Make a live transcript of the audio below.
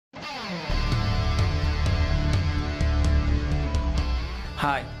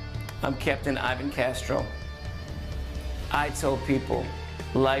Hi, I'm Captain Ivan Castro. I tell people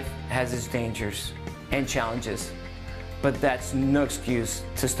life has its dangers and challenges, but that's no excuse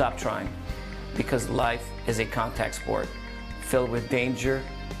to stop trying, because life is a contact sport filled with danger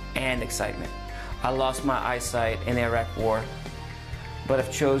and excitement. I lost my eyesight in the Iraq War, but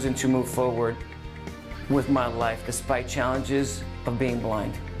I've chosen to move forward with my life despite challenges of being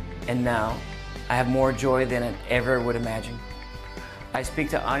blind. And now I have more joy than I ever would imagine. I speak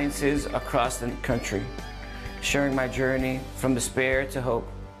to audiences across the country, sharing my journey from despair to hope.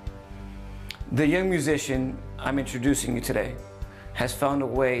 The young musician I'm introducing you today has found a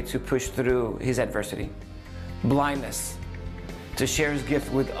way to push through his adversity, blindness, to share his gift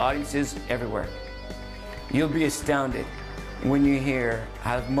with audiences everywhere. You'll be astounded when you hear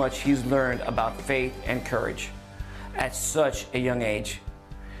how much he's learned about faith and courage at such a young age.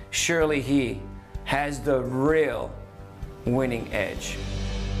 Surely he has the real winning edge.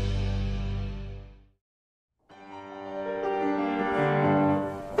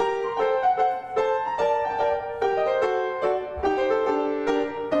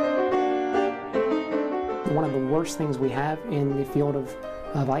 One of the worst things we have in the field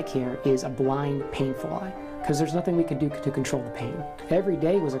of eye care is a blind, painful eye, because there's nothing we could do to control the pain. Every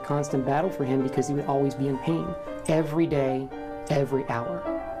day was a constant battle for him because he would always be in pain. Every day, every hour.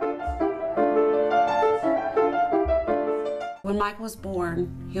 When Michael was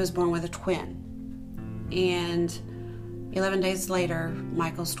born, he was born with a twin. And 11 days later,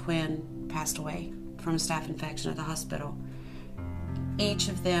 Michael's twin passed away from a staph infection at the hospital. Each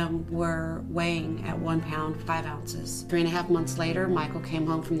of them were weighing at 1 pound, 5 ounces. 3.5 months later, Michael came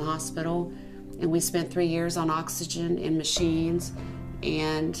home from the hospital, and we spent 3 years on oxygen in machines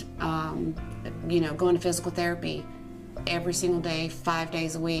and, going to physical therapy every single day, 5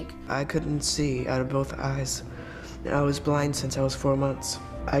 days a week. I couldn't see out of both eyes. I was blind since I was 4 months.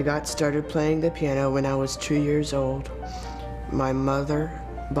 I got started playing the piano when I was 2 years old. My mother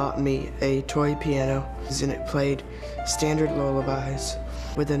bought me a toy piano, and it played standard lullabies.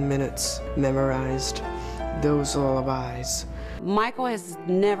 Within minutes, memorized those lullabies. Michael has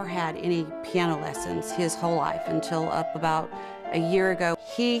never had any piano lessons his whole life until up about a year ago.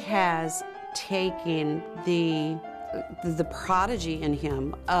 He has taken the prodigy in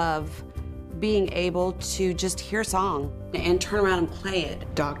him of being able to just hear a song and turn around and play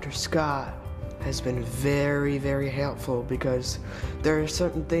it. Dr. Scott has been very, very helpful because there are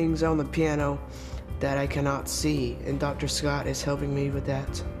certain things on the piano that I cannot see, and Dr. Scott is helping me with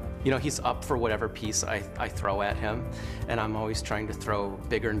that. You know, he's up for whatever piece I throw at him, and I'm always trying to throw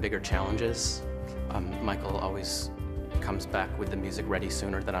bigger and bigger challenges. Michael always comes back with the music ready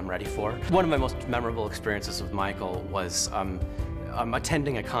sooner than I'm ready for. One of my most memorable experiences with Michael was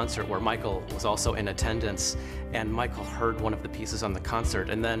attending a concert where Michael was also in attendance, and Michael heard one of the pieces on the concert,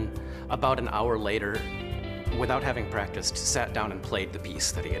 and then about an hour later, without having practiced, sat down and played the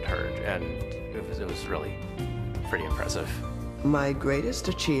piece that he had heard, and it was really pretty impressive. My greatest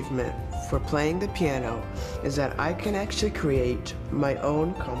achievement for playing the piano is that I can actually create my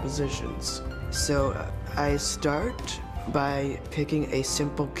own compositions. So I start by picking a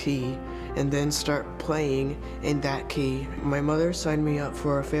simple key and then start playing in that key. My mother signed me up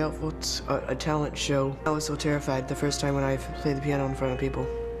for a talent show. I was so terrified the first time when I played the piano in front of people.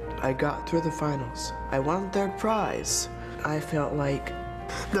 I got through the finals. I won third prize. I felt like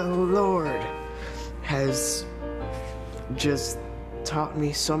the Lord has just taught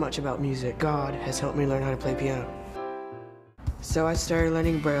me so much about music. God has helped me learn how to play piano. So I started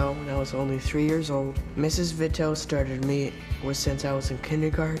learning Braille when I was only 3 years old. Mrs. Vito started me since I was in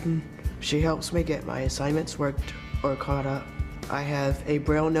kindergarten. She helps me get my assignments worked or caught up. I have a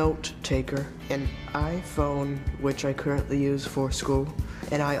Braille note taker, an iPhone, which I currently use for school,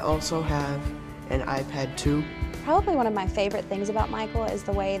 and I also have an iPad 2. Probably one of my favorite things about Michael is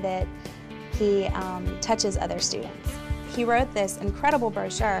the way that he touches other students. He wrote this incredible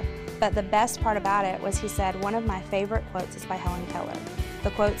brochure, but the best part about it was he said, one of my favorite quotes is by Helen Keller.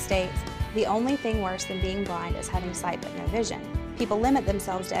 The quote states, "The only thing worse than being blind is having sight but no vision. People limit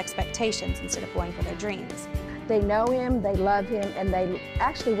themselves to expectations instead of going for their dreams." They know him, they love him, and they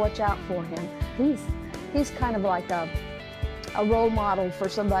actually watch out for him. He's kind of like a role model for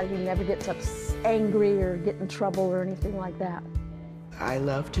somebody who never gets angry or get in trouble or anything like that. I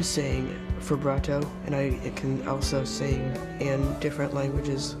love to sing vibrato, and I can also sing in different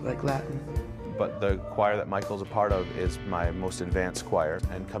languages like Latin. But the choir that Michael's a part of is my most advanced choir,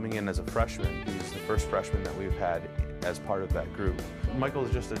 and coming in as a freshman, he's the first freshman that we've had as part of that group. Michael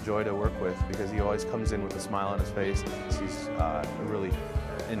is just a joy to work with because he always comes in with a smile on his face. He's really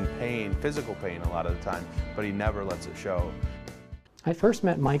in pain, physical pain a lot of the time, but he never lets it show. I first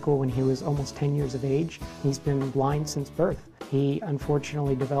met Michael when he was almost 10 years of age. He's been blind since birth. He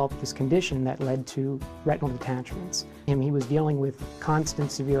unfortunately developed this condition that led to retinal detachments. And he was dealing with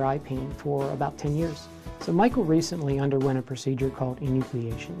constant severe eye pain for about 10 years. So Michael recently underwent a procedure called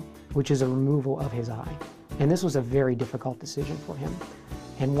enucleation, which is a removal of his eye. And this was a very difficult decision for him.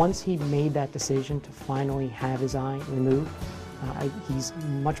 And once he made that decision to finally have his eye removed, he's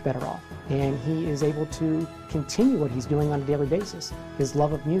much better off. And he is able to continue what he's doing on a daily basis, his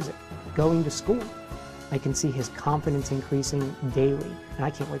love of music, going to school. I can see his confidence increasing daily, and I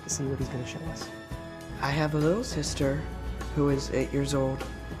can't wait to see what he's going to show us. I have a little sister who is 8 years old,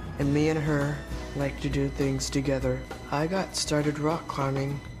 and me and her like to do things together. I got started rock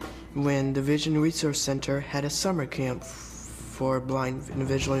climbing when the Vision Resource Center had a summer camp for blind and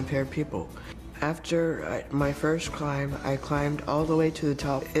visually impaired people. After my first climb, I climbed all the way to the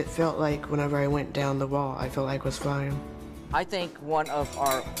top. It felt like whenever I went down the wall, I felt like I was flying. I think one of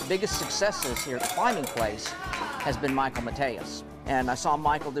our biggest successes here at the climbing place has been Michael Macias. And I saw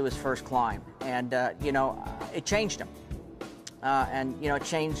Michael do his first climb, and you know, it changed him. And you know, it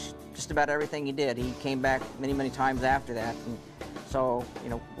changed just about everything he did. He came back many, many times after that, and so, you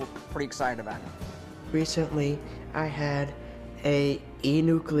know, we're pretty excited about it. Recently, I had a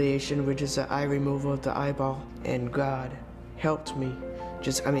enucleation, which is the eye removal of the eyeball, and God helped me.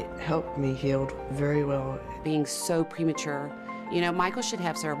 Helped me healed very well. Being so premature, you know, Michael should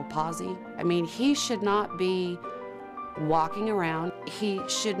have cerebral palsy. I mean, he should not be walking around. He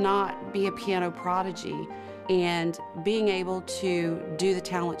should not be a piano prodigy. And being able to do the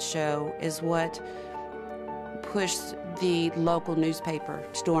talent show is what pushed the local newspaper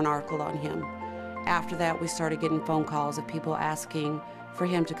to do an article on him. After that, we started getting phone calls of people asking for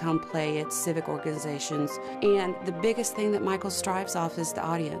him to come play at civic organizations. And the biggest thing that Michael strives off is the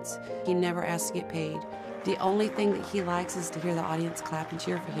audience. He never asks to get paid. The only thing that he likes is to hear the audience clap and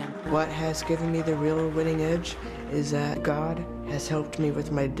cheer for him. What has given me the real winning edge is that God has helped me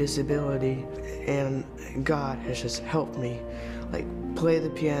with my disability, and God has just helped me, like, play the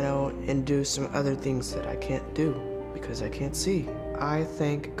piano and do some other things that I can't do because I can't see. I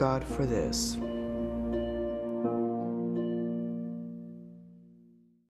thank God for this.